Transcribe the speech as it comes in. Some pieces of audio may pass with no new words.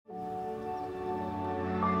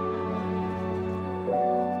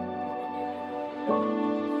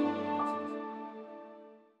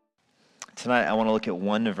Tonight I want to look at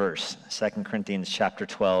one verse, 2 Corinthians chapter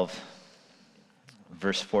 12,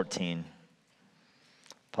 verse 14.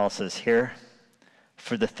 Paul says here,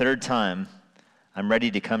 "For the third time I'm ready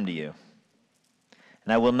to come to you,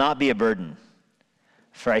 and I will not be a burden,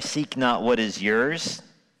 for I seek not what is yours,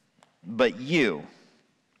 but you.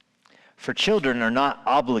 For children are not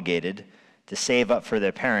obligated to save up for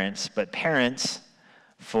their parents, but parents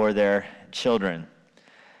for their children."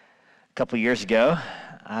 A couple years ago,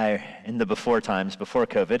 in the before times, before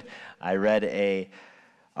COVID, I read a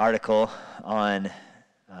article on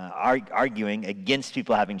arguing against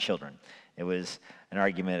people having children. It was an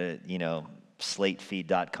argument at,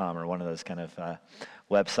 slatefeed.com or one of those kind of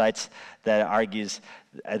websites that argues,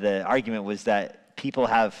 the argument was that people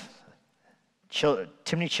have too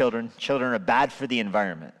many children. Children are bad for the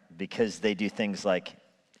environment because they do things like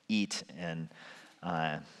eat and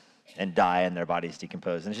die and their bodies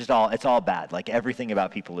decompose. And it's all bad. Like everything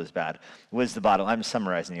about people is bad. I'm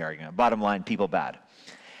summarizing the argument. Bottom line, people bad.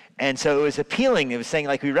 And so it was appealing. It was saying,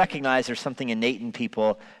 we recognize there's something innate in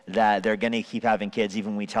people that they're going to keep having kids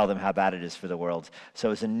even when we tell them how bad it is for the world. So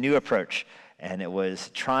it was a new approach. And it was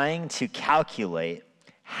trying to calculate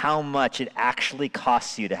how much it actually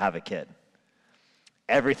costs you to have a kid.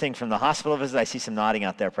 Everything from the hospital visit, I see some nodding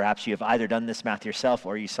out there. Perhaps you have either done this math yourself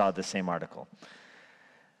or you saw the same article.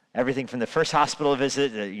 Everything from the first hospital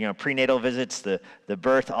visit, prenatal visits, the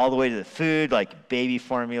birth, all the way to the food, like baby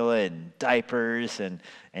formula and diapers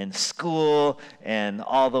and school, and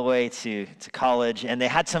all the way to college. And they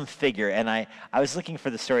had some figure, and I was looking for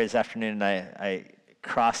the story this afternoon, and I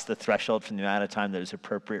crossed the threshold from the amount of time that was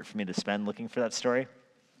appropriate for me to spend looking for that story.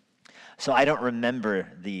 So I don't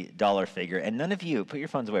remember the dollar figure. And none of you, put your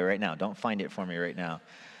phones away right now. Don't find it for me right now.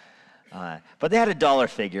 But they had a dollar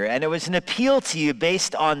figure, and it was an appeal to you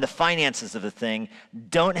based on the finances of the thing.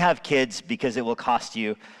 Don't have kids because it will cost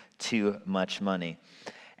you too much money.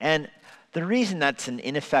 And the reason that's an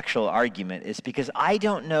ineffectual argument is because I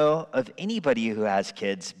don't know of anybody who has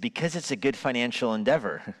kids because it's a good financial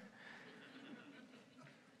endeavor.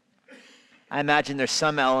 I imagine there's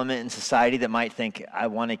some element in society that might think, I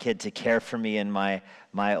want a kid to care for me in my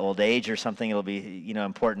old age or something. It'll be,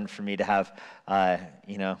 important for me to have,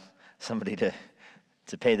 somebody to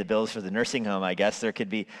pay the bills for the nursing home, I guess. There could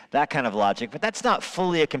be that kind of logic, but that's not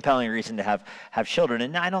fully a compelling reason to have children.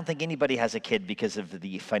 And I don't think anybody has a kid because of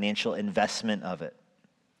the financial investment of it.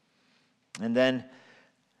 And then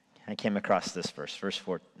I came across this verse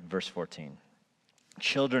 14.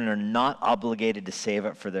 Children are not obligated to save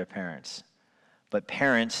up for their parents, but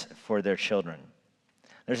parents for their children.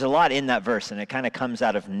 There's a lot in that verse, and it kind of comes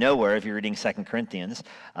out of nowhere if you're reading 2 Corinthians.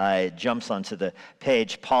 It jumps onto the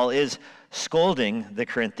page. Paul is scolding the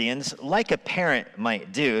Corinthians like a parent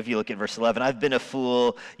might do. If you look at verse 11, I've been a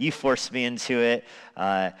fool. You forced me into it.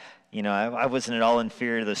 I wasn't at all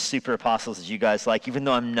inferior to those super apostles that you guys like, even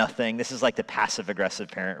though I'm nothing. This is like the passive-aggressive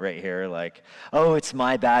parent right here. Like, oh, it's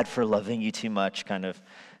my bad for loving you too much kind of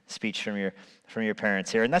speech from your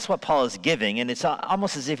parents here. And that's what Paul is giving, and it's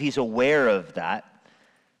almost as if he's aware of that.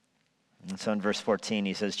 And so in verse 14,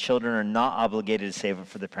 he says, children are not obligated to save up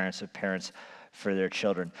for the parents, but parents for their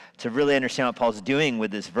children. To really understand what Paul's doing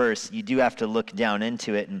with this verse, you do have to look down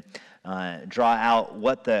into it and draw out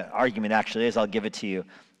what the argument actually is. I'll give it to you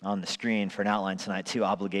on the screen for an outline tonight. Two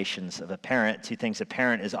obligations of a parent, two things a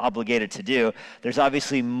parent is obligated to do. There's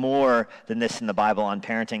obviously more than this in the Bible on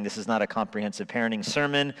parenting. This is not a comprehensive parenting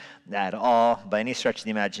sermon at all by any stretch of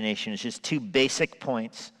the imagination. It's just two basic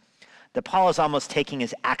points that Paul is almost taking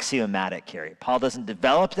as axiomatic here. Paul doesn't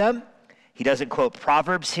develop them. He doesn't quote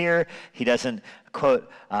Proverbs here. He doesn't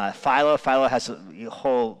quote Philo. Philo has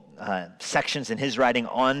whole sections in his writing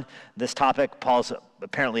on this topic. Paul's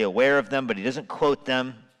apparently aware of them, but he doesn't quote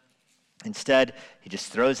them. Instead, he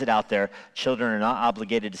just throws it out there. Children are not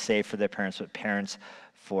obligated to save for their parents, but parents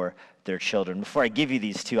for their children. Before I give you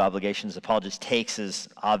these two obligations that Paul just takes as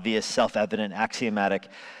obvious, self-evident, axiomatic,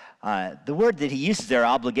 the word that he uses there,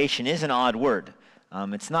 obligation, is an odd word.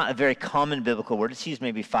 It's not a very common biblical word. It's used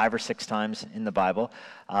maybe 5 or 6 times in the Bible.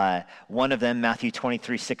 One of them, Matthew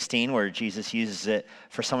 23:16, where Jesus uses it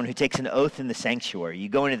for someone who takes an oath in the sanctuary. You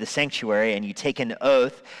go into the sanctuary and you take an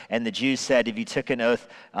oath, and the Jews said if you took an oath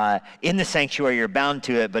in the sanctuary, you're bound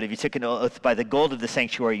to it, but if you took an oath by the gold of the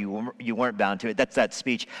sanctuary, you weren't bound to it. That's that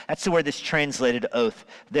speech. That's the word that's translated oath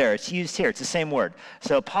there. It's used here. It's the same word.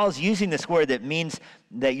 So Paul's using this word that means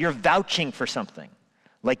that you're vouching for something.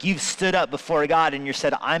 Like you've stood up before God and you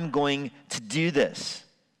said, I'm going to do this.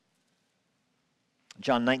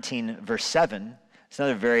 John 19, verse 7, It's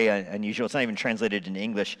another very unusual. It's not even translated into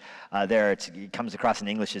English there. It comes across in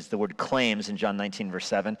English as the word claims in John 19, verse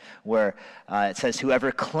 7, where it says, whoever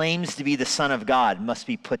claims to be the Son of God must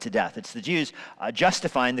be put to death. It's the Jews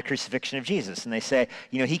justifying the crucifixion of Jesus. And they say,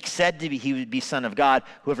 he said he would be Son of God.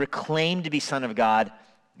 Whoever claimed to be Son of God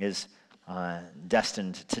is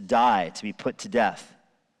destined to die, to be put to death.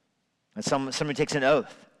 And somebody takes an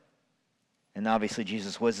oath. And obviously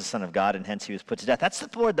Jesus was the Son of God, and hence he was put to death. That's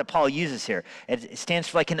the word that Paul uses here. It stands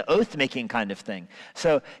for like an oath-making kind of thing.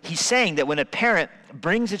 So he's saying that when a parent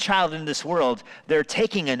brings a child into this world, they're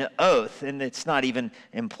taking an oath, and it's not even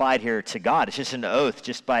implied here to God. It's just an oath,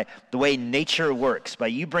 just by the way nature works. By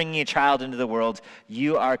you bringing a child into the world,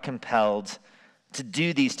 you are compelled to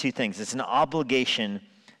do these two things. It's an obligation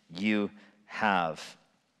you have.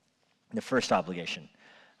 The first obligation.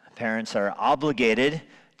 Parents are obligated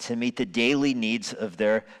to meet the daily needs of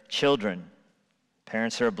their children.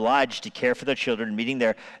 Parents are obliged to care for their children, meeting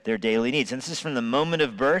their daily needs. And this is from the moment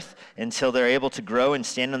of birth until they're able to grow and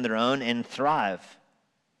stand on their own and thrive.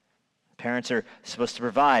 Parents are supposed to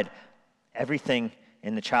provide everything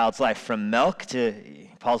in the child's life, from milk to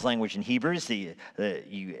Paul's language in Hebrews.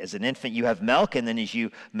 As an infant, you have milk, and then as you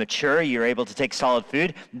mature, you're able to take solid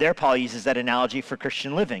food. There, Paul uses that analogy for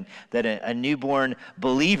Christian living, that a newborn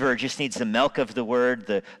believer just needs the milk of the word,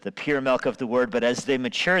 the pure milk of the word, but as they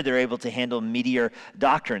mature, they're able to handle meatier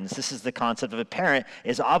doctrines. This is the concept of a parent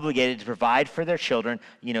is obligated to provide for their children,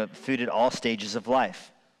 food at all stages of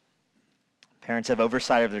life. Parents have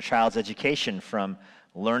oversight of their child's education, from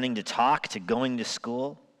learning to talk to going to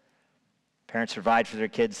school. Parents provide for their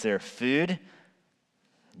kids their food,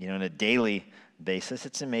 on a daily basis.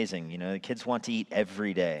 It's amazing. The kids want to eat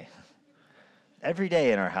every day. Every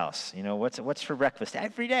day in our house. What's for breakfast?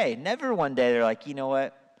 Every day. Never one day they're like, you know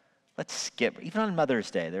what? Let's skip. Even on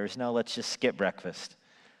Mother's Day, there's no let's just skip breakfast.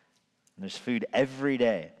 And there's food every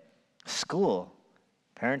day. School.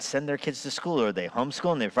 Parents send their kids to school, or they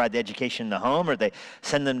homeschool and they provide the education in the home, or they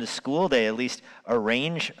send them to school. They at least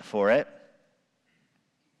arrange for it.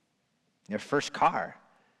 Their first car.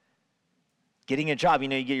 Getting a job. You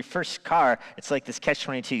get your first car, it's like this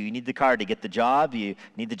catch-22. You need the car to get the job. You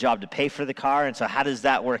need the job to pay for the car. And so how does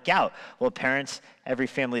that work out? Well, parents, every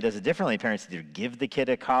family does it differently. Parents either give the kid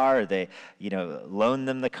a car, or they, loan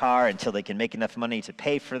them the car until they can make enough money to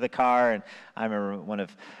pay for the car. And I remember one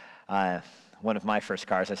of my first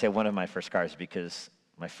cars. I say one of my first cars because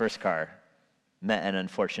my first car met an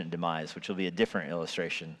unfortunate demise, which will be a different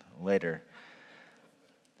illustration later.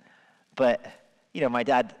 But, my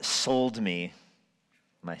dad sold me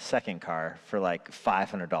my second car for like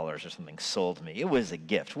 $500 or something. Sold me. It was a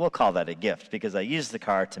gift. We'll call that a gift because I used the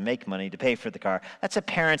car to make money, to pay for the car. That's a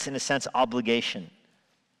parent's, in a sense, obligation.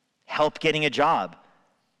 Help getting a job.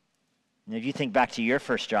 And if you think back to your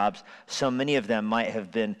first jobs, so many of them might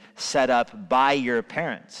have been set up by your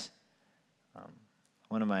parents.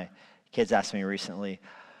 One of my kids asked me recently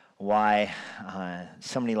why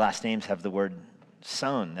so many last names have the word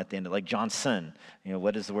son at the end, like Johnson.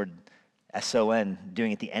 What is the word S-O-N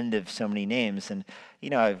doing at the end of so many names? And,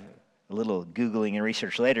 a little Googling and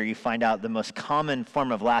research later, you find out the most common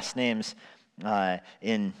form of last names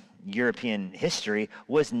in European history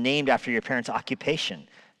was named after your parents' occupation.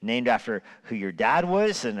 Named after who your dad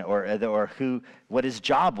was, or what his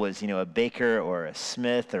job was. A baker or a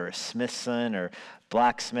smith or a smithson or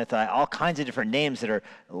blacksmith. All kinds of different names that are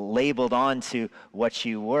labeled onto what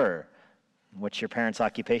you were, what your parents'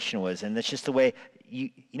 occupation was, and that's just the way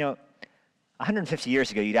 150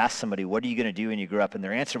 years ago, you'd ask somebody, "What are you going to do when you grow up?" And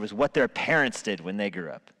their answer was what their parents did when they grew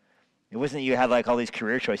up. It wasn't you had like all these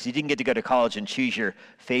career choices. You didn't get to go to college and choose your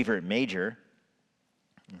favorite major.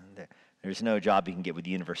 There's no job you can get with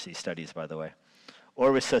university studies, by the way,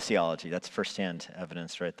 or with sociology. That's firsthand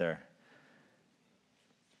evidence right there.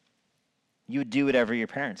 You would do whatever your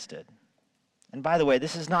parents did. And by the way,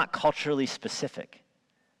 this is not culturally specific.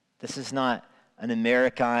 This is not an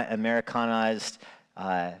Americanized,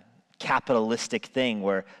 capitalistic thing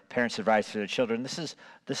where parents advise for their children. This is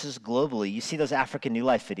globally. You see those African New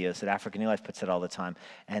Life videos that African New Life puts out all the time,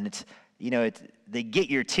 and it's they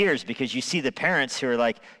get your tears because you see the parents who are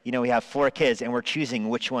like, we have 4 kids and we're choosing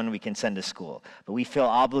which one we can send to school. But we feel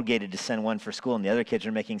obligated to send one for school and the other kids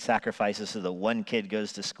are making sacrifices so that one kid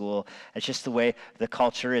goes to school. It's just the way the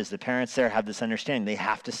culture is. The parents there have this understanding. They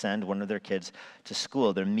have to send one of their kids to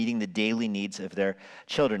school. They're meeting the daily needs of their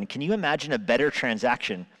children. Can you imagine a better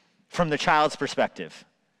transaction from the child's perspective?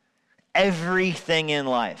 Everything in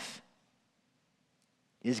life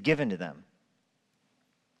is given to them.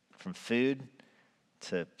 From food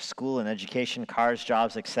to school and education, cars,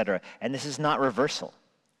 jobs, etc. And this is not reversal.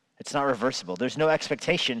 It's not reversible. There's no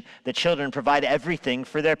expectation that children provide everything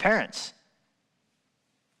for their parents.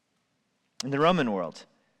 In the Roman world,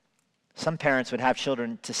 some parents would have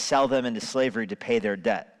children to sell them into slavery to pay their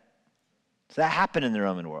debt. So that happened in the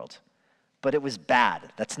Roman world. But it was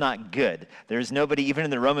bad. That's not good. There's nobody, even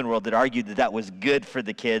in the Roman world, that argued that that was good for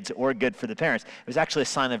the kids or good for the parents. It was actually a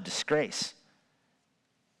sign of disgrace.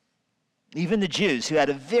 Even the Jews, who had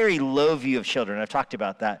a very low view of children, I've talked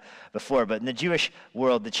about that before, but in the Jewish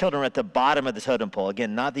world, the children were at the bottom of the totem pole.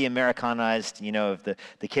 Again, not the Americanized, if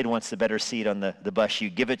the kid wants the better seat on the bus, you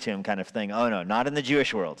give it to him kind of thing. Oh no, not in the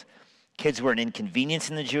Jewish world. Kids were an inconvenience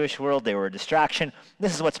in the Jewish world. They were a distraction.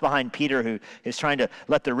 This is what's behind Peter, who is trying to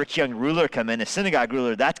let the rich young ruler come in, a synagogue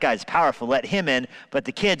ruler. That guy's powerful. Let him in. But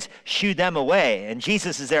the kids shoo them away. And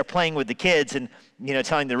Jesus is there playing with the kids and,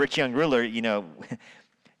 telling the rich young ruler,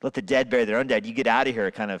 let the dead bury their own dead. You get out of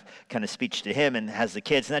here, kind of speech to him, and has the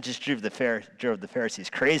kids. And that just drove the Pharisees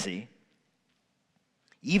crazy.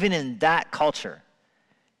 Even in that culture,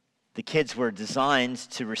 the kids were designed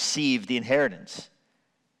to receive the inheritance.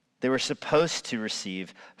 They were supposed to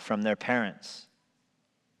receive from their parents.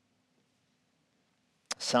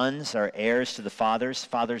 Sons are heirs to the fathers.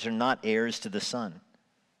 Fathers are not heirs to the son.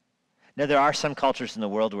 Now, there are some cultures in the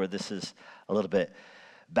world where this is a little bit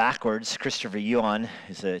backwards. Christopher Yuan,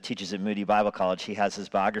 who teaches at Moody Bible College, he has his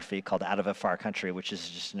biography called Out of a Far Country, which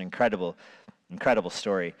is just an incredible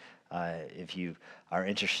story. If you are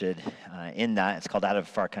interested in that, it's called Out of a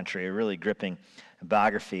Far Country, a really gripping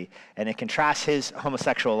biography. And it contrasts his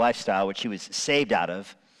homosexual lifestyle, which he was saved out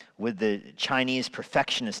of, with the Chinese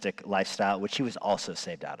perfectionistic lifestyle, which he was also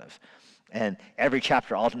saved out of. And every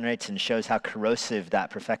chapter alternates and shows how corrosive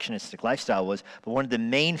that perfectionistic lifestyle was. But one of the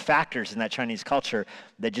main factors in that Chinese culture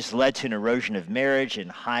that just led to an erosion of marriage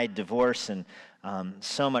and high divorce and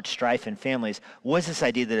so much strife in families was this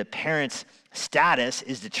idea that a parent's status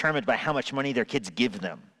is determined by how much money their kids give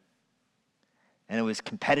them. And it was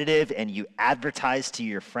competitive, and you advertised to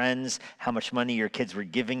your friends how much money your kids were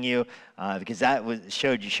giving you because that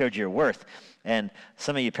showed your worth. And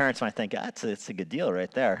some of you parents might think, it's a good deal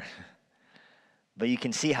right there. But you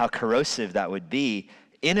can see how corrosive that would be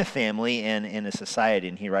in a family and in a society,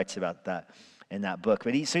 and he writes about that in that book.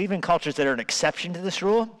 So even cultures that are an exception to this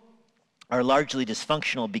rule are largely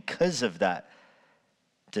dysfunctional because of that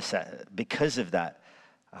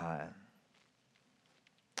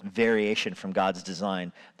variation from God's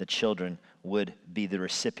design, that children would be the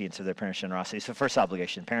recipients of their parents' generosity. So first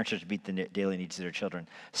obligation, parents are to meet the daily needs of their children.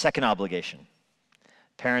 Second obligation,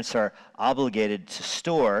 parents are obligated to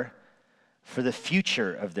store for the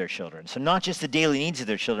future of their children. So not just the daily needs of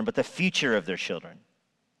their children, but the future of their children.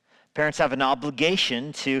 Parents have an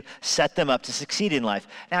obligation to set them up to succeed in life.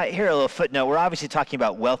 Now, here a little footnote. We're obviously talking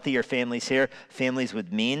about wealthier families here, families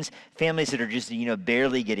with means, families that are just,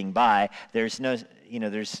 barely getting by. There's no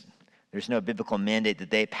biblical mandate that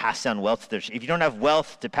they pass down wealth to their children. If you don't have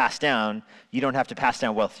wealth to pass down, you don't have to pass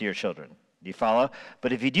down wealth to your children. Do you follow?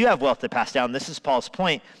 But if you do have wealth to pass down, this is Paul's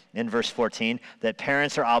point in verse 14, that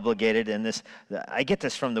parents are obligated, and I get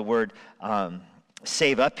this from the word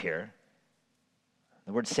save up here.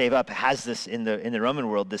 The word save up has this in the Roman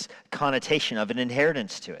world, this connotation of an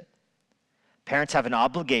inheritance to it. Parents have an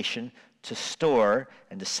obligation to store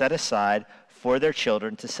and to set aside for their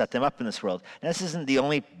children to set them up in this world. Now, this isn't the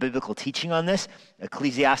only biblical teaching on this.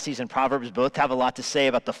 Ecclesiastes and Proverbs both have a lot to say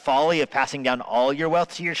about the folly of passing down all your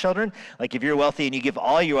wealth to your children. Like if you're wealthy and you give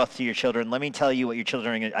all your wealth to your children, let me tell you what your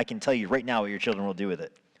children, I can tell you right now what your children will do with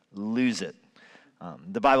it. Lose it.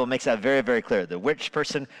 The Bible makes that very, very clear. The rich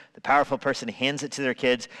person, the powerful person hands it to their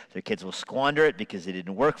kids will squander it because they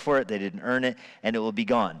didn't work for it, they didn't earn it, and it will be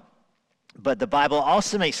gone. But the Bible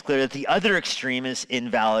also makes clear that the other extreme is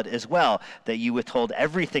invalid as well, that you withhold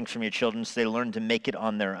everything from your children so they learn to make it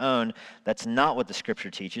on their own. That's not what the Scripture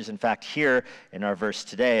teaches. In fact, here in our verse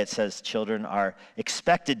today, it says children are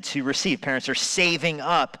expected to receive. Parents are saving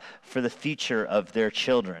up for the future of their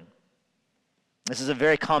children. This is a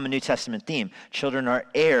very common New Testament theme. Children are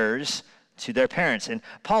heirs to their parents. And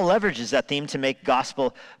Paul leverages that theme to make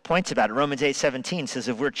gospel points about it. Romans 8:17 says,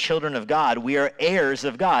 if we're children of God, we are heirs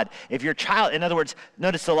of God. If you're a child, in other words,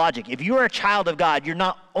 notice the logic. If you are a child of God, you're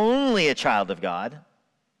not only a child of God,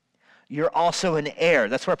 you're also an heir.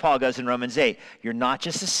 That's where Paul goes in Romans 8. You're not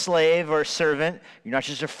just a slave or a servant. You're not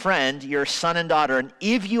just a friend. You're a son and daughter. And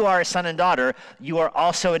if you are a son and daughter, you are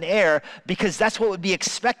also an heir, because that's what would be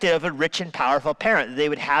expected of a rich and powerful parent. They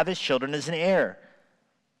would have his children as an heir.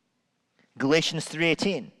 Galatians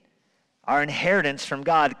 3:18, our inheritance from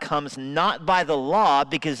God comes not by the law,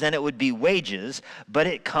 because then it would be wages, but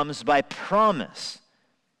it comes by promise.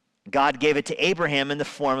 God gave it to Abraham in the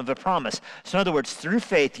form of a promise. So in other words, through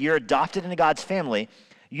faith, you're adopted into God's family.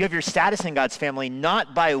 You have your status in God's family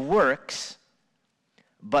not by works,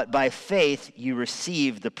 but by faith you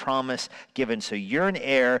receive the promise given. So you're an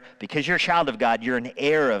heir. Because you're a child of God, you're an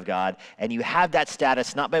heir of God. And you have that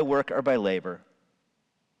status not by work or by labor,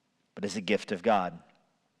 but as a gift of God.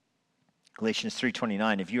 Galatians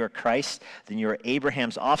 3:29, if you are Christ, then you are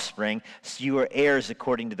Abraham's offspring, so you are heirs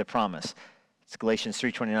according to the promise. It's Galatians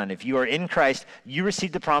 3:29. If you are in Christ, you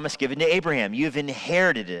received the promise given to Abraham. You have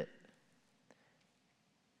inherited it.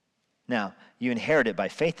 Now, you inherit it by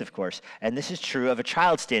faith, of course, and this is true of a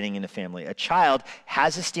child standing in the family. A child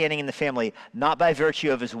has a standing in the family not by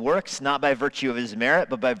virtue of his works, not by virtue of his merit,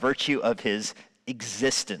 but by virtue of his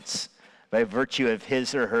existence, by virtue of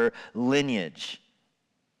his or her lineage.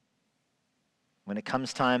 When it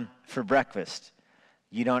comes time for breakfast,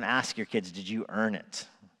 you don't ask your kids, did you earn it?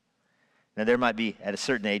 Now, there might be, at a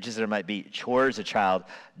certain ages, there might be chores a child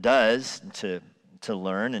does to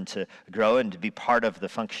learn and to grow and to be part of the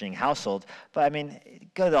functioning household. But, I mean,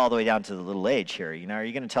 go all the way down to the little age here. You know, are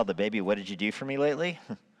you going to tell the baby, what did you do for me lately?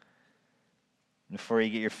 Before you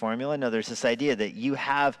get your formula? No, there's this idea that you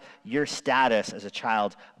have your status as a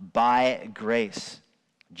child by grace,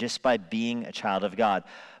 just by being a child of God.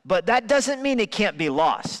 But that doesn't mean it can't be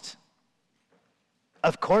lost.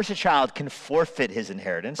 Of course, a child can forfeit his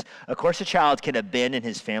inheritance. Of course, a child can abandon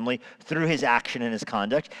his family through his action and his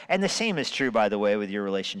conduct. And the same is true, by the way, with your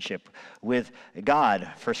relationship with God.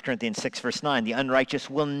 1 Corinthians 6, verse 9, the unrighteous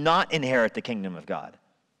will not inherit the kingdom of God.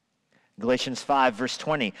 Galatians 5, verse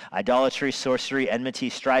 20, idolatry, sorcery, enmity,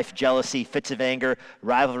 strife, jealousy, fits of anger,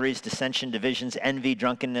 rivalries, dissension, divisions, envy,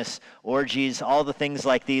 drunkenness, orgies, all the things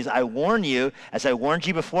like these. I warn you, as I warned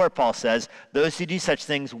you before, Paul says, those who do such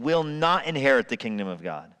things will not inherit the kingdom of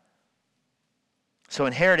God. So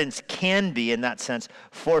inheritance can be, in that sense,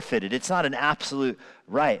 forfeited. It's not an absolute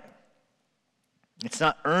right. It's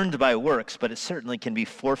not earned by works, but it certainly can be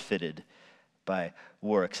forfeited by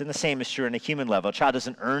works. And the same is true on a human level. A child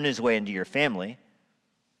doesn't earn his way into your family,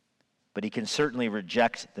 but he can certainly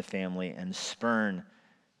reject the family and spurn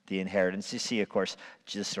the inheritance. You see, of course,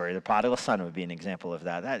 the story of the prodigal son would be an example of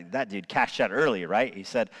that. That dude cashed out early, right? He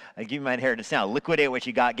said, I give you my inheritance now. Liquidate what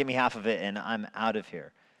you got, give me half of it, and I'm out of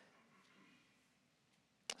here.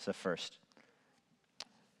 So first,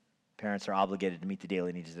 parents are obligated to meet the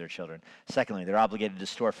daily needs of their children. Secondly, they're obligated to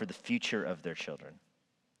store for the future of their children.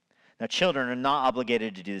 Now, children are not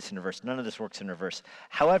obligated to do this in reverse. None of this works in reverse.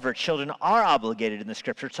 However, children are obligated in the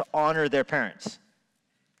scripture to honor their parents.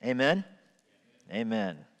 Amen?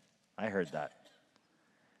 Amen. I heard that.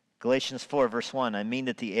 Galatians 4, verse 1, I mean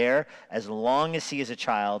that the heir, as long as he is a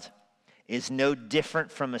child, is no different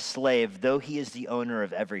from a slave, though he is the owner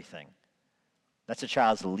of everything. That's a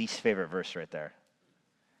child's least favorite verse right there.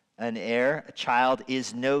 An heir, a child,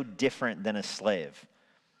 is no different than a slave.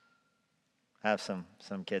 I have some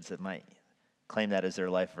kids that might claim that as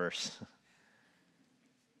their life verse.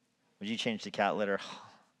 Would you change the cat litter? I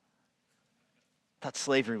thought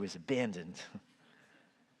slavery was abandoned.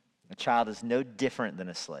 A child is no different than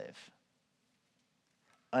a slave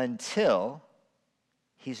until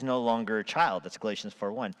he's no longer a child. That's Galatians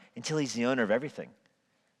 4:1. Until he's the owner of everything.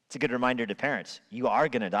 It's a good reminder to parents. You are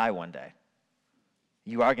going to die one day.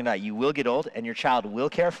 You are going to die. You will get old, and your child will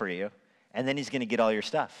care for you, and then he's going to get all your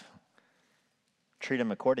stuff. Treat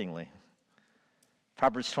him accordingly.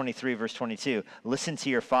 Proverbs 23, verse 22. Listen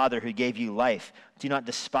to your father who gave you life. Do not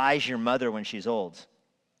despise your mother when she's old.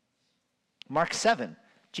 Mark 7.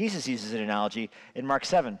 Jesus uses an analogy in Mark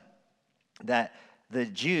 7 that the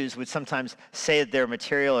Jews would sometimes say that their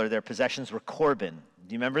material or their possessions were korban.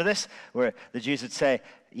 Do you remember this? Where the Jews would say,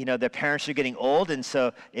 you know, their parents are getting old, and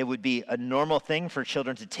so it would be a normal thing for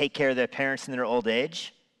children to take care of their parents in their old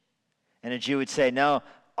age. And a Jew would say, no,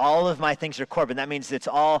 all of my things are korban. That means it's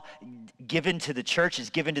all given to the church, it's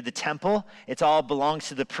given to the temple. It's all belongs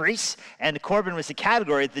to the priests. And korban was a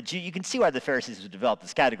category that the Jew, you can see why the Pharisees would develop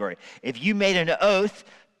this category. If you made an oath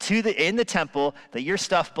in the temple that your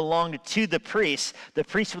stuff belonged to the priest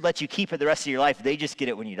would let you keep it the rest of your life. They just get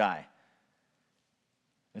it when you die.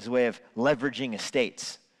 It was a way of leveraging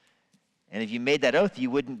estates. And if you made that oath, you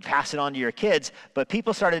wouldn't pass it on to your kids. But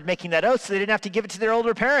people started making that oath so they didn't have to give it to their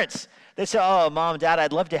older parents. They say, oh, Mom, Dad,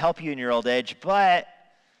 I'd love to help you in your old age, but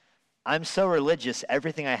I'm so religious,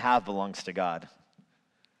 everything I have belongs to God.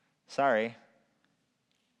 Sorry.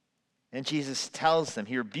 And Jesus tells them,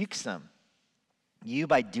 he rebukes them. You,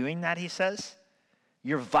 by doing that, he says,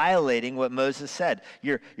 you're violating what Moses said.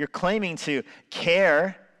 You're claiming to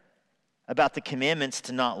care about the commandments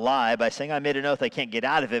to not lie by saying, I made an oath, I can't get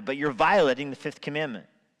out of it, but you're violating the fifth commandment.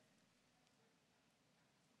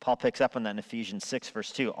 Paul picks up on that in Ephesians 6,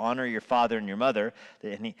 verse 2. Honor your father and your mother.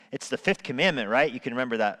 It's the fifth commandment, right? You can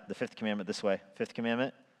remember that, the fifth commandment this way. Fifth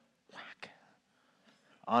commandment. Whack.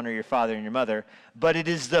 Honor your father and your mother. But it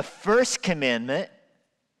is the first commandment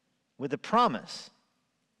with a promise.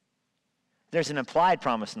 There's an implied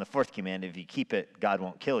promise in the fourth commandment. If you keep it, God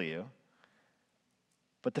won't kill you.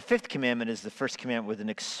 But the fifth commandment is the first commandment with an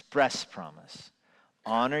express promise.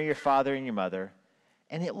 Honor your father and your mother,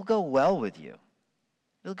 and it will go well with you.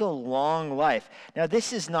 It'll go long life. Now,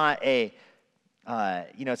 this is not it's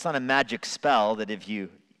not a magic spell that if you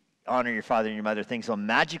honor your father and your mother, things will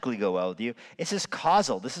magically go well with you. It's just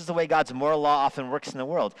causal. This is the way God's moral law often works in the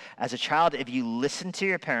world. As a child, if you listen to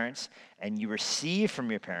your parents and you receive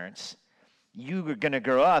from your parents, you are going to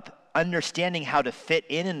grow up understanding how to fit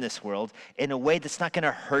in this world in a way that's not going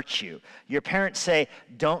to hurt you. Your parents say,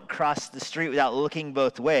 don't cross the street without looking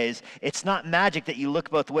both ways. It's not magic that you look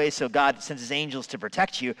both ways so God sends his angels to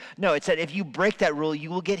protect you. No, it's that if you break that rule, you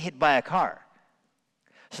will get hit by a car.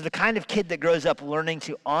 So the kind of kid that grows up learning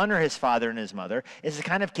to honor his father and his mother is the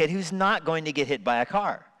kind of kid who's not going to get hit by a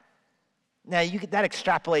car. Now, that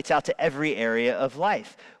extrapolates out to every area of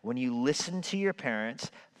life. When you listen to your parents,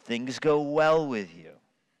 things go well with you.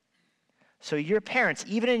 So your parents,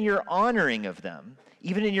 even in your honoring of them,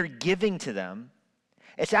 even in your giving to them,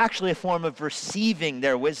 it's actually a form of receiving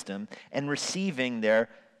their wisdom and receiving their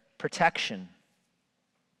protection.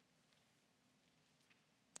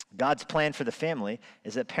 God's plan for the family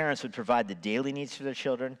is that parents would provide the daily needs for their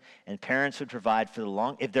children, and parents would provide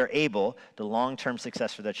for if they're able, the long-term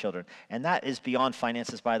success for their children. And that is beyond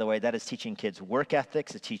finances, by the way. That is teaching kids work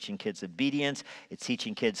ethics. It's teaching kids obedience. It's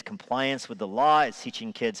teaching kids compliance with the law. It's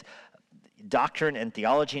teaching kids doctrine and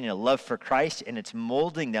theology and a love for Christ, and it's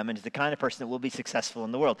molding them into the kind of person that will be successful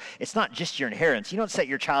in the world. It's not just your inheritance. You don't set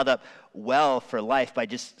your child up well for life by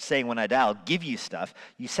just saying, when I die, I'll give you stuff.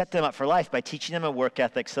 You set them up for life by teaching them a work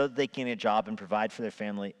ethic so that they can get a job and provide for their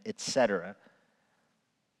family, etc.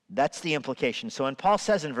 That's the implication. So when Paul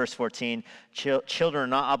says in verse 14, children are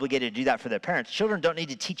not obligated to do that for their parents, children don't need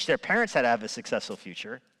to teach their parents how to have a successful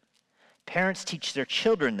future. Parents teach their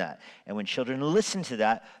children that. And when children listen to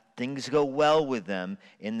that, things go well with them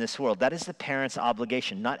in this world. That is the parent's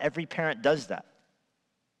obligation. Not every parent does that.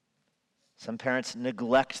 Some parents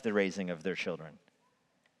neglect the raising of their children.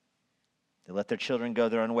 They let their children go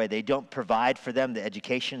their own way. They don't provide for them the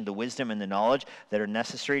education, the wisdom, and the knowledge that are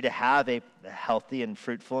necessary to have a healthy and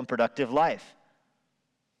fruitful and productive life.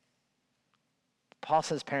 Paul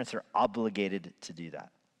says parents are obligated to do that.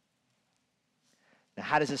 Now,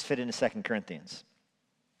 how does this fit into 2 Corinthians?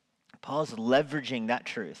 Paul's leveraging that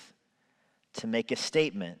truth to make a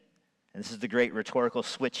statement, and this is the great rhetorical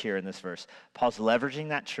switch here in this verse. Paul's leveraging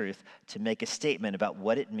that truth to make a statement about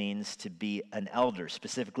what it means to be an elder,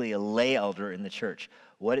 specifically a lay elder in the church,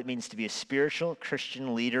 what it means to be a spiritual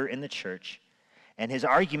Christian leader in the church. And his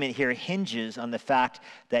argument here hinges on the fact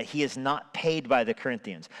that he is not paid by the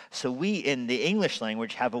Corinthians. So we, in the English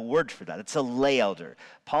language, have a word for that. It's a lay elder.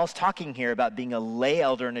 Paul's talking here about being a lay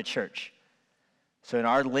elder in a church. So in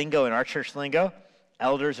our lingo, in our church lingo,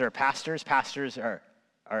 elders are pastors, pastors are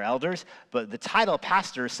elders, but the title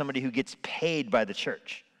pastor is somebody who gets paid by the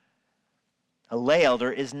church. A lay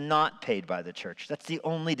elder is not paid by the church. That's the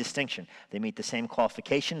only distinction. They meet the same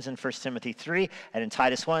qualifications in 1 Timothy 3, and in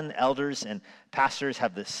Titus 1, elders and pastors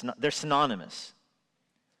they're synonymous.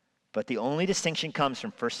 But the only distinction comes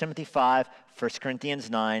from 1 Timothy 5, 1 Corinthians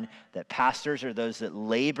 9, that pastors are those that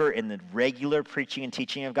labor in the regular preaching and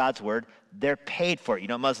teaching of God's word. They're paid for it. You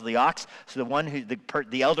don't muzzle the ox, so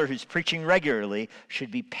the elder who's preaching regularly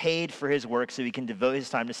should be paid for his work so he can devote his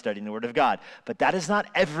time to studying the word of God. But that is not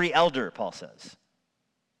every elder, Paul says.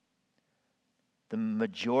 The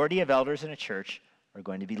majority of elders in a church are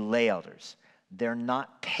going to be lay elders. They're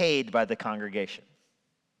not paid by the congregation.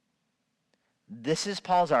 This is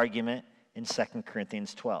Paul's argument in 2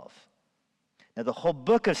 Corinthians 12. Now, the whole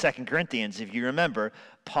book of 2 Corinthians, if you remember,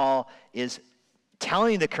 Paul is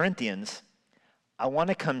telling the Corinthians, I want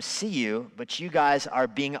to come see you, but you guys are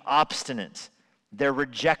being obstinate. They're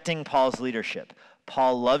rejecting Paul's leadership.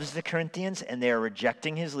 Paul loves the Corinthians, and they are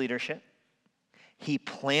rejecting his leadership. He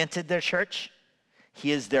planted their church.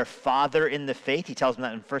 He is their father in the faith. He tells them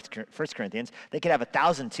that in 1 Corinthians. They could have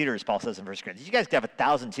 1,000 tutors, Paul says in 1 Corinthians. You guys could have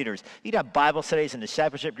 1,000 tutors. You could have Bible studies and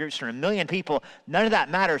discipleship groups for 1 million people. None of that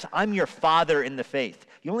matters. I'm your father in the faith.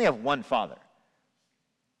 You only have one father.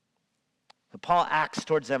 So Paul acts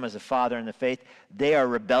towards them as a father in the faith. They are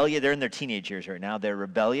rebellious. They're in their teenage years right now. They're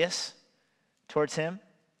rebellious towards him.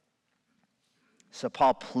 So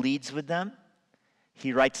Paul pleads with them.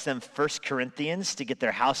 He writes them 1 Corinthians to get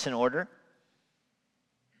their house in order.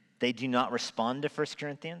 They do not respond to 1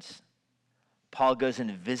 Corinthians. Paul goes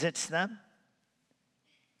and visits them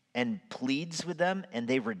and pleads with them, and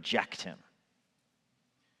they reject him.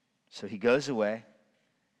 So he goes away,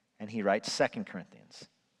 and he writes 2 Corinthians.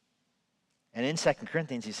 And in 2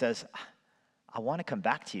 Corinthians, he says, I want to come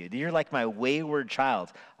back to you. You're like my wayward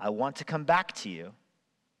child. I want to come back to you.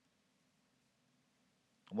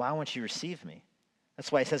 Why won't you receive me?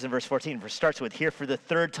 That's why he says in verse 14, it starts with, here for the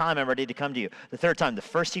third time I'm ready to come to you. The third time. The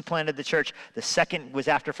first he planted the church. The second was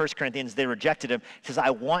after 1 Corinthians. They rejected him. He says, I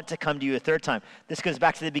want to come to you a third time. This goes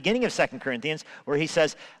back to the beginning of 2 Corinthians where he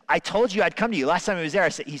says, I told you I'd come to you. Last time he was there,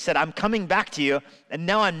 he said, I'm coming back to you, and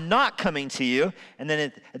now I'm not coming to you. And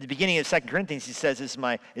then at the beginning of 2 Corinthians, he says, is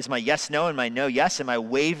my yes, no, and my no, yes? Am I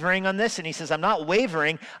wavering on this? And he says, I'm not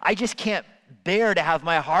wavering. I just can't bear to have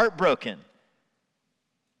my heart broken.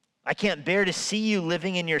 I can't bear to see you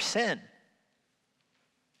living in your sin.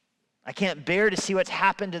 I can't bear to see what's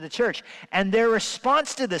happened to the church. And their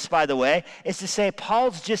response to this, by the way, is to say,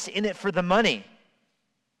 Paul's just in it for the money.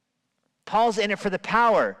 Paul's in it for the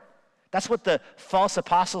power. That's what the false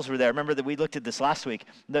apostles were there. Remember that we looked at this last week.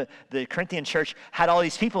 The Corinthian church had all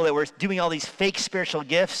these people that were doing all these fake spiritual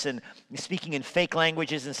gifts and speaking in fake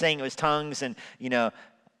languages and saying it was tongues and,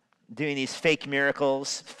 doing these fake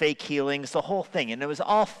miracles, fake healings, the whole thing. And it was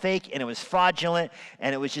all fake, and it was fraudulent,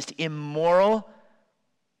 and it was just immoral.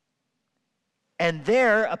 And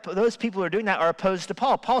those people who are doing that are opposed to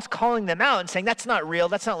Paul. Paul's calling them out and saying, that's not real,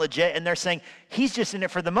 that's not legit. And they're saying, he's just in it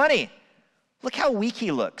for the money. Look how weak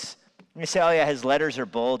he looks. And you say, oh yeah, his letters are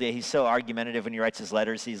bold. Yeah, he's so argumentative when he writes his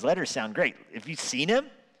letters. These letters sound great. Have you seen him?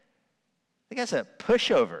 The guy's a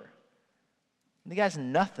pushover. The guy's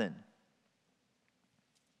nothing.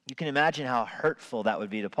 You can imagine how hurtful that would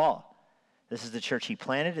be to Paul. This is the church he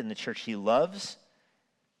planted and the church he loves.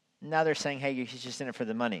 Now they're saying, hey, he's just in it for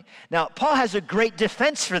the money. Now, Paul has a great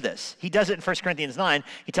defense for this. He does it in 1 Corinthians 9.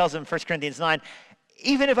 He tells them in 1 Corinthians 9,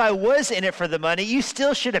 even if I was in it for the money, you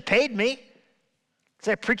still should have paid me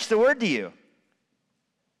because I preached the word to you.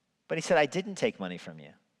 But he said, I didn't take money from you.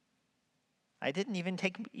 I didn't even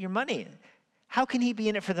take your money. How can he be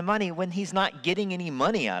in it for the money when he's not getting any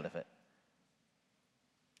money out of it?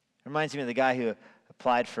 It reminds me of the guy who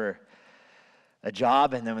applied for a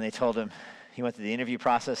job, and then when they told him, he went through the interview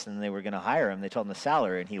process and they were going to hire him, they told him the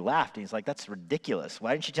salary, and he laughed. And he's like, that's ridiculous.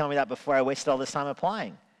 Why didn't you tell me that before I wasted all this time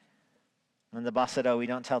applying? And the boss said, oh, we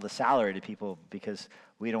don't tell the salary to people because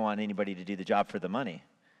we don't want anybody to do the job for the money.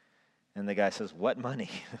 And the guy says, what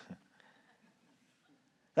money?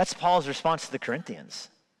 That's Paul's response to the Corinthians.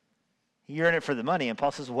 You're in it for the money. And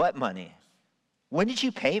Paul says, what money? When did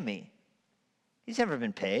you pay me? He's never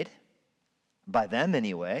been paid, by them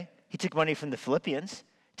anyway. He took money from the Philippians.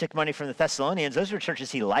 He took money from the Thessalonians. Those were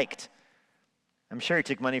churches he liked. I'm sure he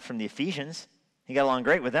took money from the Ephesians. He got along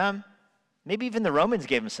great with them. Maybe even the Romans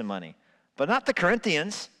gave him some money, but not the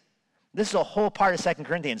Corinthians. This is a whole part of 2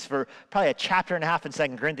 Corinthians. For probably a chapter and a half in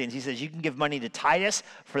 2 Corinthians, he says, you can give money to Titus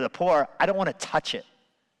for the poor. I don't want to touch it.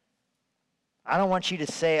 I don't want you to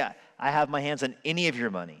say I have my hands on any of your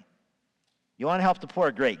money. You want to help the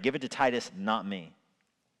poor? Great. Give it to Titus, not me.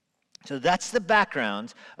 So that's the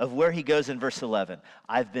background of where he goes in verse 11.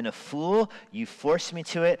 I've been a fool. You forced me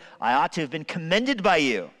to it. I ought to have been commended by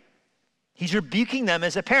you. He's rebuking them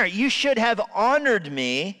as a parent. You should have honored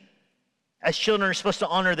me as children are supposed to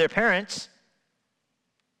honor their parents,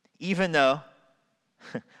 even though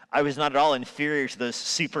I was not at all inferior to those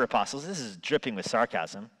super apostles. This is dripping with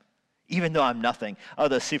sarcasm. Even though I'm nothing. Oh,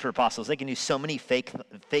 those super apostles, they can do so many fake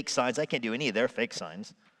signs. I can't do any of their fake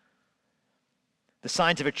signs. The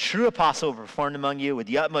signs of a true apostle were performed among you with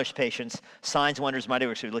the utmost patience, signs, wonders, mighty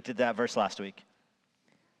works. We looked at that verse last week.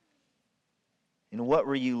 In what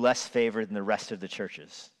were you less favored than the rest of the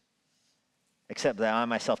churches? Except that I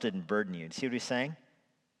myself didn't burden you. See what he's saying?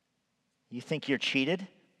 You think you're cheated?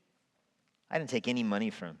 I didn't take any money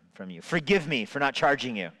from you. Forgive me for not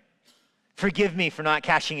charging you. Forgive me for not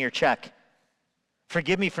cashing your check.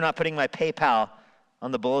 Forgive me for not putting my PayPal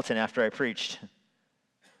on the bulletin after I preached.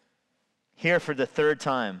 Here for the third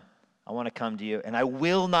time, I want to come to you, and I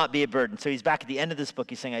will not be a burden. So he's back at the end of this book.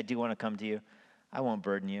 He's saying, I do want to come to you. I won't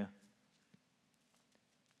burden you.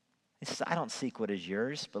 He says, I don't seek what is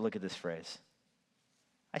yours, but look at this phrase.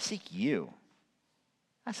 I seek you.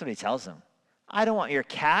 That's what he tells them. I don't want your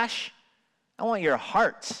cash. I want your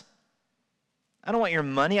hearts. I don't want your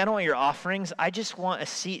money. I don't want your offerings. I just want a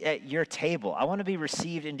seat at your table. I want to be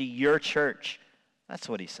received into your church. That's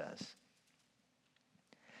what he says.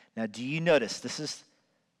 Now, do you notice, this is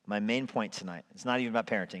my main point tonight. It's not even about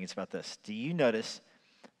parenting. It's about this. Do you notice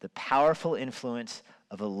the powerful influence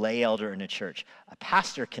of a lay elder in a church? A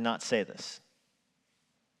pastor cannot say this.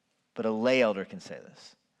 but a lay elder can say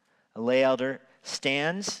this. A lay elder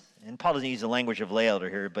stands, and Paul doesn't use the language of lay elder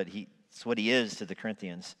here, but it's what he is to the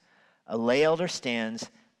Corinthians. A lay elder stands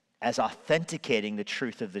as authenticating the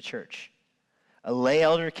truth of the church. A lay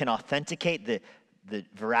elder can authenticate the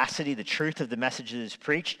veracity, the truth of the message that is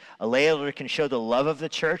preached. A lay elder can show the love of the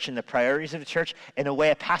church and the priorities of the church in a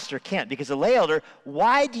way a pastor can't. Because a lay elder,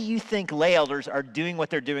 why do you think lay elders are doing what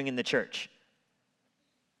they're doing in the church?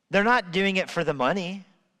 They're not doing it for the money.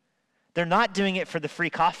 They're not doing it for the free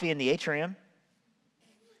coffee in the atrium.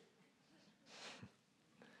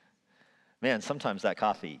 Man, sometimes that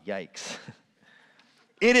coffee, yikes.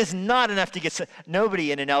 It is not enough to get,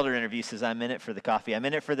 nobody in an elder interview says, I'm in it for the coffee. I'm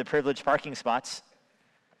in it for the privileged parking spots.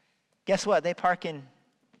 Guess what? They park in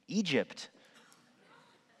Egypt.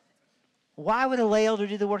 Why would a lay elder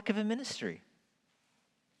do the work of a ministry?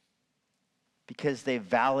 Because they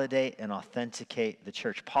validate and authenticate the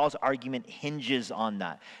church. Paul's argument hinges on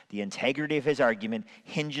that. The integrity of his argument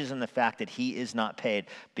hinges on the fact that he is not paid.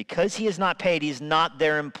 Because he is not paid, he's not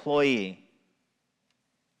their employee.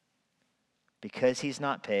 Because he's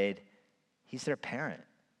not paid, he's their parent.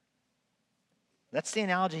 That's the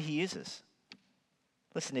analogy he uses.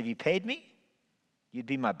 Listen, if you paid me, you'd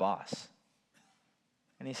be my boss.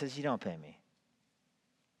 And he says, you don't pay me.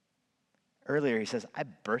 Earlier he says, I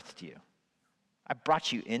birthed you. I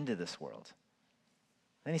brought you into this world.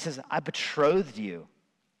 Then he says, I betrothed you.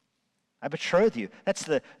 I betrothed you. That's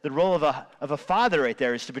the role of a father right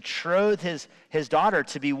there, is to betroth his daughter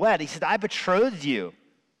to be wed. He said, I betrothed you.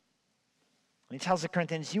 And he tells the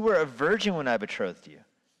Corinthians, you were a virgin when I betrothed you.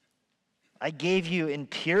 I gave you in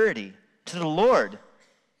purity to the Lord.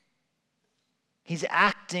 He's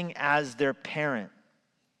acting as their parent.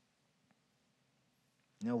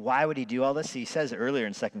 You know, why would he do all this? He says earlier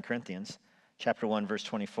in 2 Corinthians chapter 1, verse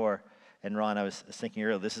 24. And Ron, I was thinking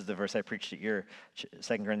earlier, this is the verse I preached at your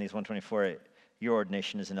 2 Corinthians 1:24, your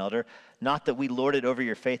ordination as an elder. Not that we lord it over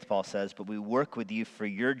your faith, Paul says, but we work with you for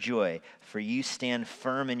your joy, for you stand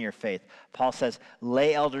firm in your faith. Paul says,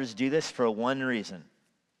 lay elders do this for one reason.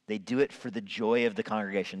 They do it for the joy of the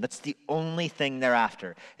congregation. That's the only thing they're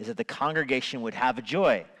after, is that the congregation would have a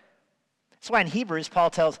joy. That's why in Hebrews, Paul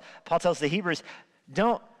tells the Hebrews,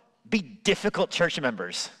 don't be difficult church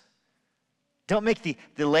members. Don't make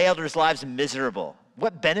the lay elders' lives miserable.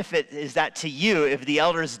 What benefit is that to you if the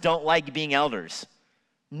elders don't like being elders?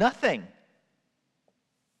 Nothing.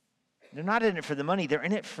 They're not in it for the money. They're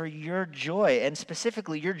in it for your joy, and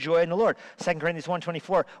specifically your joy in the Lord. 2 Corinthians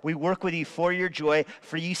 1:24, we work with you for your joy,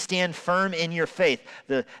 for you stand firm in your faith.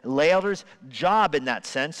 The lay elders' job in that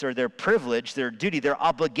sense, or their privilege, their duty, their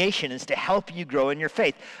obligation is to help you grow in your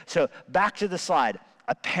faith. So back to the slide.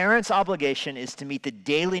 A parent's obligation is to meet the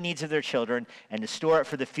daily needs of their children and to store it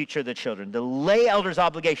for the future of the children. The lay elder's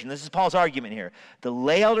obligation, this is Paul's argument here, the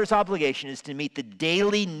lay elder's obligation is to meet the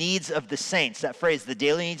daily needs of the saints. That phrase, the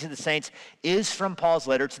daily needs of the saints, is from Paul's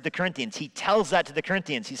letter to the Corinthians. He tells that to the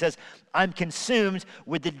Corinthians. He says, I'm consumed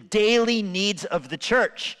with the daily needs of the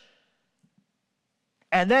church.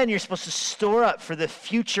 And then you're supposed to store up for the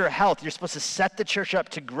future health. You're supposed to set the church up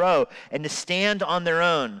to grow and to stand on their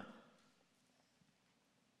own.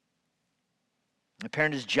 A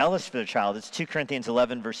parent is jealous for their child. It's 2 Corinthians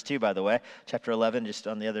 11, verse 2, by the way. Chapter 11, just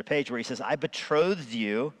on the other page, where he says, I betrothed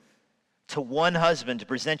you to one husband to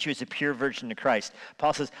present you as a pure virgin to Christ.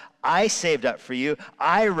 Paul says, I saved up for you,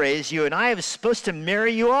 I raised you, and I was supposed to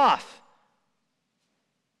marry you off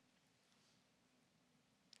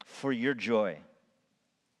for your joy.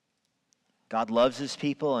 God loves his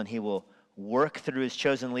people, and he will work through his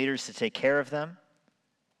chosen leaders to take care of them.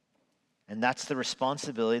 And that's the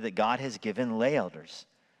responsibility that God has given lay elders,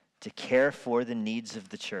 to care for the needs of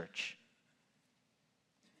the church.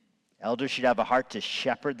 Elders should have a heart to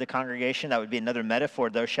shepherd the congregation. That would be another metaphor,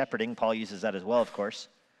 though, shepherding. Paul uses that as well, of course.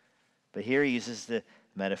 But here he uses the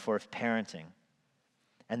metaphor of parenting.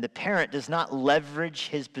 And the parent does not leverage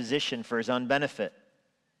his position for his own benefit.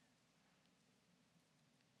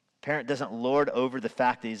 Parent doesn't lord over the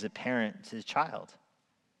fact that he's a parent to his child.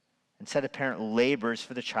 Instead, a parent labors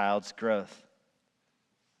for the child's growth.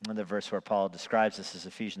 Another verse where Paul describes this is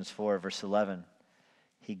Ephesians 4, verse 11.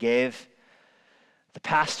 He gave the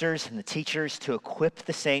pastors and the teachers to equip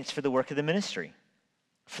the saints for the work of the ministry,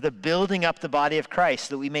 for the building up the body of Christ,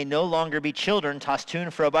 so that we may no longer be children tossed to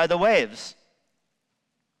and fro by the waves.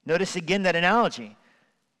 Notice again that analogy.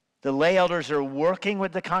 The lay elders are working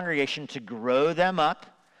with the congregation to grow them up,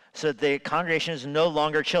 so that the congregation is no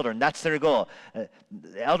longer children. That's their goal. The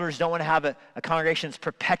elders don't want to have a congregation that's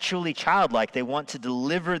perpetually childlike. They want to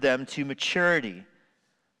deliver them to maturity.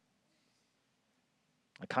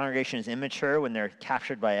 A congregation is immature when they're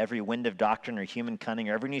captured by every wind of doctrine or human cunning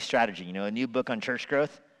or every new strategy. A new book on church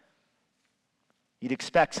growth. You'd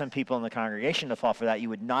expect some people in the congregation to fall for that. You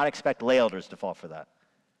would not expect lay elders to fall for that.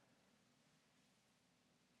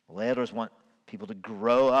 Lay elders want people to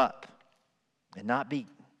grow up and not be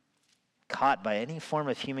caught by any form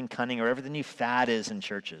of human cunning or whatever the new fad is in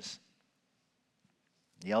churches.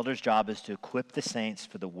 The elder's job is to equip the saints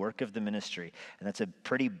for the work of the ministry. And that's a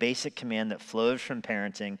pretty basic command that flows from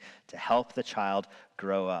parenting to help the child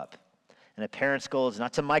grow up. And a parent's goal is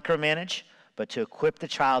not to micromanage, but to equip the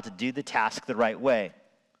child to do the task the right way.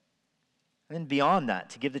 And then beyond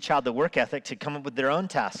that, to give the child the work ethic to come up with their own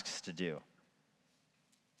tasks to do.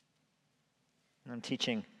 And I'm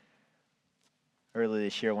teaching early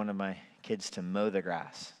this year one of my kids to mow the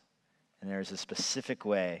grass. And there's a specific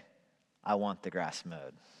way I want the grass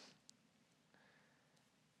mowed.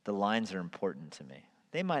 The lines are important to me.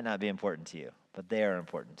 They might not be important to you, but they are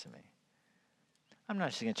important to me. I'm not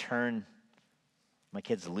just going to turn my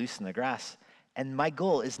kids loose in the grass. And my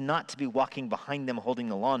goal is not to be walking behind them holding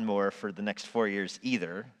the lawnmower for the next 4 years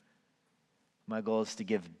either. My goal is to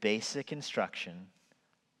give basic instruction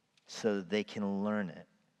so that they can learn it.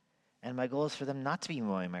 And my goal is for them not to be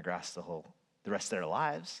mowing my grass the rest of their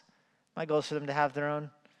lives. My goal is for them to have their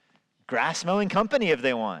own grass mowing company if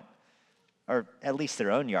they want, or at least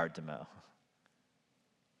their own yard to mow.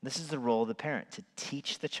 This is the role of the parent, to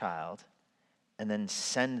teach the child and then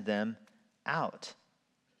send them out.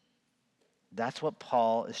 That's what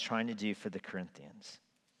Paul is trying to do for the Corinthians,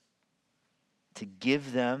 to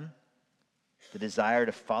give them the desire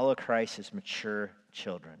to follow Christ as mature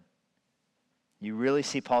children. You really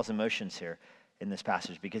see Paul's emotions here in this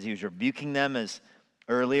passage because he was rebuking them as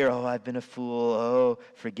earlier, oh, I've been a fool. Oh,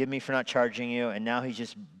 forgive me for not charging you. And now he's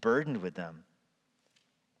just burdened with them.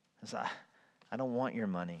 I don't want your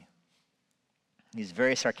money. He's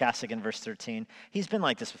very sarcastic in verse 13. He's been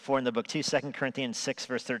like this before in the book too. 2 Corinthians 6,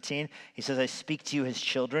 verse 13. He says, I speak to you as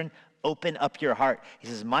children. Open up your heart. He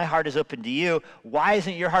says, my heart is open to you. Why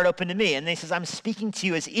isn't your heart open to me? And then he says, I'm speaking to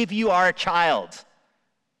you as if you are a child.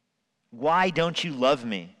 Why don't you love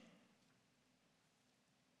me?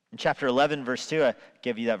 In chapter 11, verse 2, I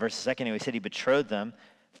gave you that verse a second ago. He said he betrothed them.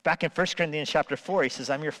 Back in 1 Corinthians chapter 4, he says,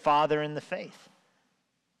 I'm your father in the faith.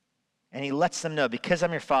 And he lets them know, because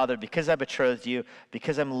I'm your father, because I betrothed you,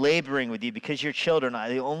 because I'm laboring with you, because you're children,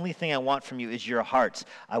 the only thing I want from you is your hearts.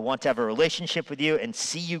 I want to have a relationship with you and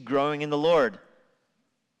see you growing in the Lord.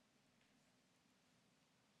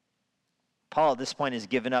 Paul, at this point, has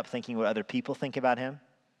given up thinking what other people think about him.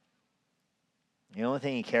 The only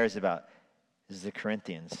thing he cares about is the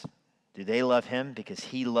Corinthians. Do they love him? Because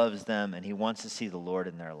he loves them and he wants to see the Lord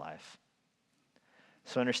in their life.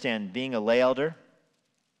 So understand, being a lay elder,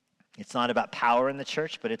 it's not about power in the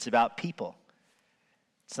church, but it's about people.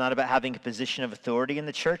 It's not about having a position of authority in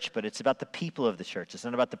the church, but it's about the people of the church. It's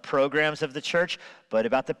not about the programs of the church, but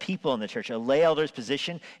about the people in the church. A lay elder's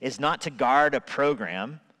position is not to guard a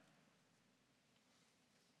program,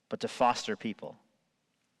 but to foster people.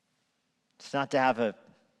 It's not to have a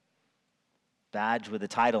badge with a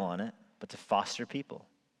title on it, but to foster people.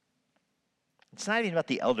 It's not even about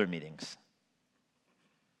the elder meetings,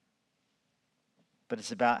 but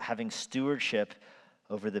it's about having stewardship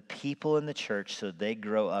over the people in the church so they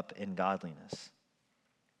grow up in godliness.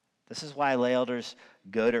 This is why lay elders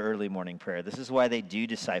go to early morning prayer. This is why they do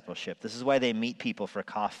discipleship. This is why they meet people for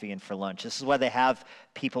coffee and for lunch. This is why they have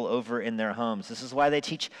people over in their homes. This is why they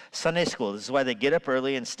teach Sunday school. This is why they get up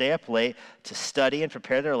early and stay up late to study and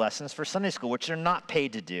prepare their lessons for Sunday school, which they're not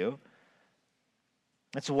paid to do.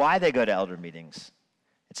 That's why they go to elder meetings.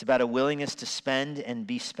 It's about a willingness to spend and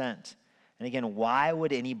be spent. And again, why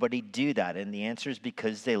would anybody do that? And the answer is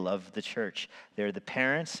because they love the church. They're the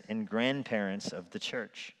parents and grandparents of the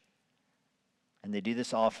church. And they do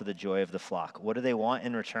this all for the joy of the flock. What do they want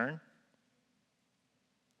in return?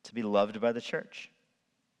 To be loved by the church.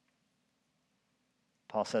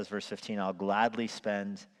 Paul says, verse 15, I'll gladly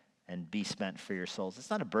spend and be spent for your souls. It's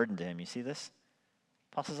not a burden to him. You see this?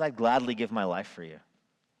 Paul says, I'd gladly give my life for you.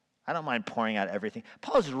 I don't mind pouring out everything.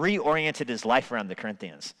 Paul has reoriented his life around the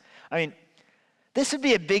Corinthians. I mean, this would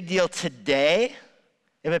be a big deal today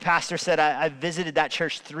if a pastor said, I've visited that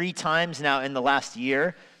church 3 times now in the last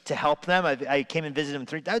year to help them. I came and visited them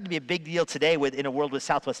 3. That would be a big deal today in a world with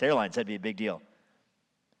Southwest Airlines. That'd be a big deal.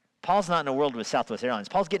 Paul's not in a world with Southwest Airlines.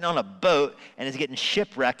 Paul's getting on a boat and is getting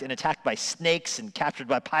shipwrecked and attacked by snakes and captured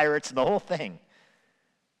by pirates and the whole thing.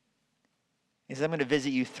 He says, I'm going to visit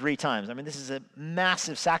you 3 times. I mean, this is a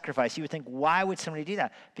massive sacrifice. You would think, why would somebody do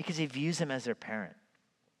that? Because he views them as their parent.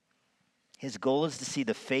 His goal is to see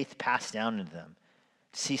the faith passed down into them,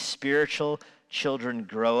 to see spiritual children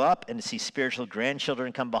grow up and to see spiritual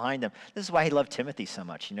grandchildren come behind them. This is why he loved Timothy so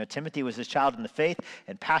much. You know, Timothy was his child in the faith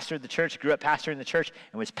and pastored the church, grew up pastoring the church,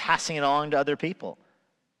 and was passing it along to other people.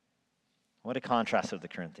 What a contrast with the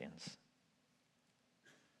Corinthians.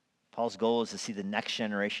 Paul's goal is to see the next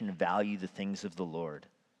generation value the things of the Lord.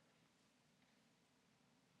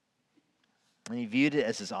 And he viewed it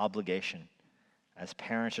as his obligation, as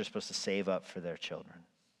parents are supposed to save up for their children.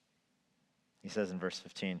 He says in verse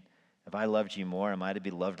 15, if I loved you more, am I to be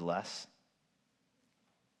loved less?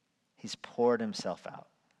 He's poured himself out.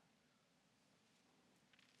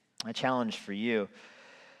 My challenge for you,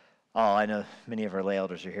 I know many of our lay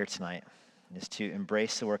elders are here tonight, is to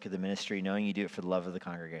embrace the work of the ministry, knowing you do it for the love of the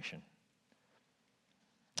congregation.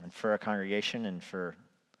 And for our congregation and for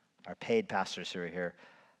our paid pastors who are here,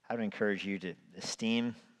 I would encourage you to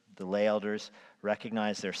esteem the lay elders,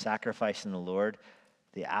 recognize their sacrifice in the Lord,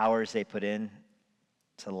 the hours they put in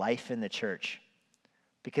to life in the church,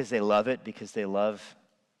 because they love it, because they love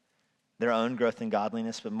their own growth in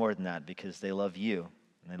godliness, but more than that, because they love you,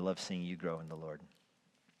 and they love seeing you grow in the Lord.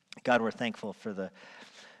 God, we're thankful for the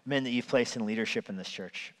men that you've placed in leadership in this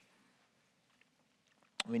church.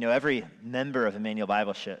 We know every member of Emmanuel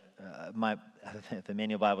Bible Church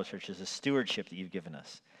is a stewardship that you've given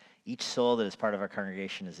us. Each soul that is part of our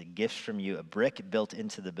congregation is a gift from you, a brick built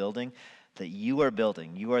into the building that you are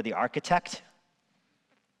building. You are the architect.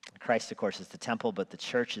 Christ, of course, is the temple, but the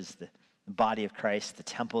church is the body of Christ, the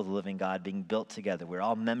temple of the living God being built together. We're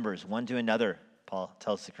all members, one to another, Paul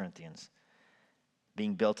tells the Corinthians,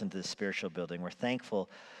 being built into the spiritual building. We're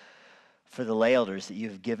thankful for the lay elders that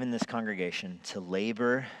you've given this congregation to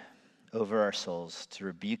labor over our souls, to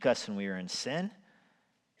rebuke us when we are in sin,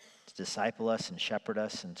 to disciple us and shepherd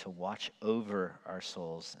us, and to watch over our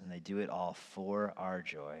souls. And they do it all for our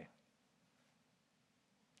joy.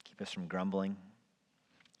 Keep us from grumbling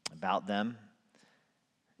about them,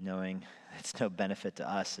 knowing it's no benefit to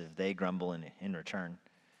us if they grumble in return.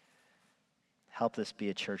 Help this be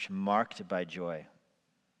a church marked by joy.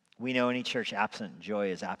 We know any church absent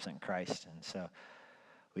joy is absent Christ. And so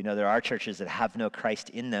we know there are churches that have no Christ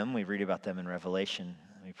in them. We read about them in Revelation.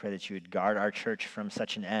 We pray that you would guard our church from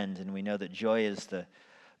such an end. And we know that joy is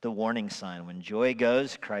the warning sign. When joy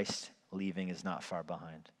goes, Christ leaving is not far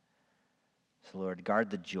behind. So Lord,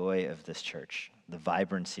 guard the joy of this church, the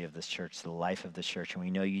vibrancy of this church, the life of this church. And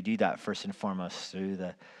we know you do that first and foremost through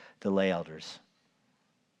the lay elders.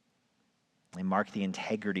 They mark the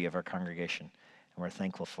integrity of our congregation, and we're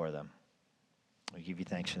thankful for them. We give you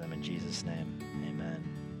thanks for them in Jesus' name. Amen.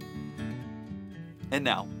 And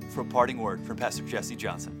now, for a parting word from Pastor Jesse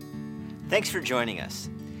Johnson. Thanks for joining us.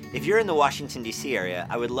 If you're in the Washington, D.C. area,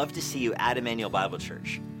 I would love to see you at Emmanuel Bible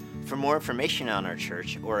Church. For more information on our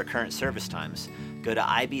church or our current service times, go to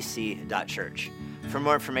ibc.church. For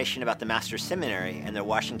more information about the Master's Seminary and their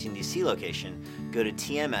Washington, D.C. location, go to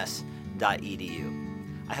tms.edu.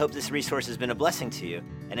 I hope this resource has been a blessing to you,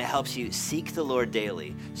 and it helps you seek the Lord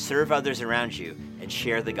daily, serve others around you, and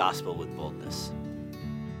share the gospel with boldness.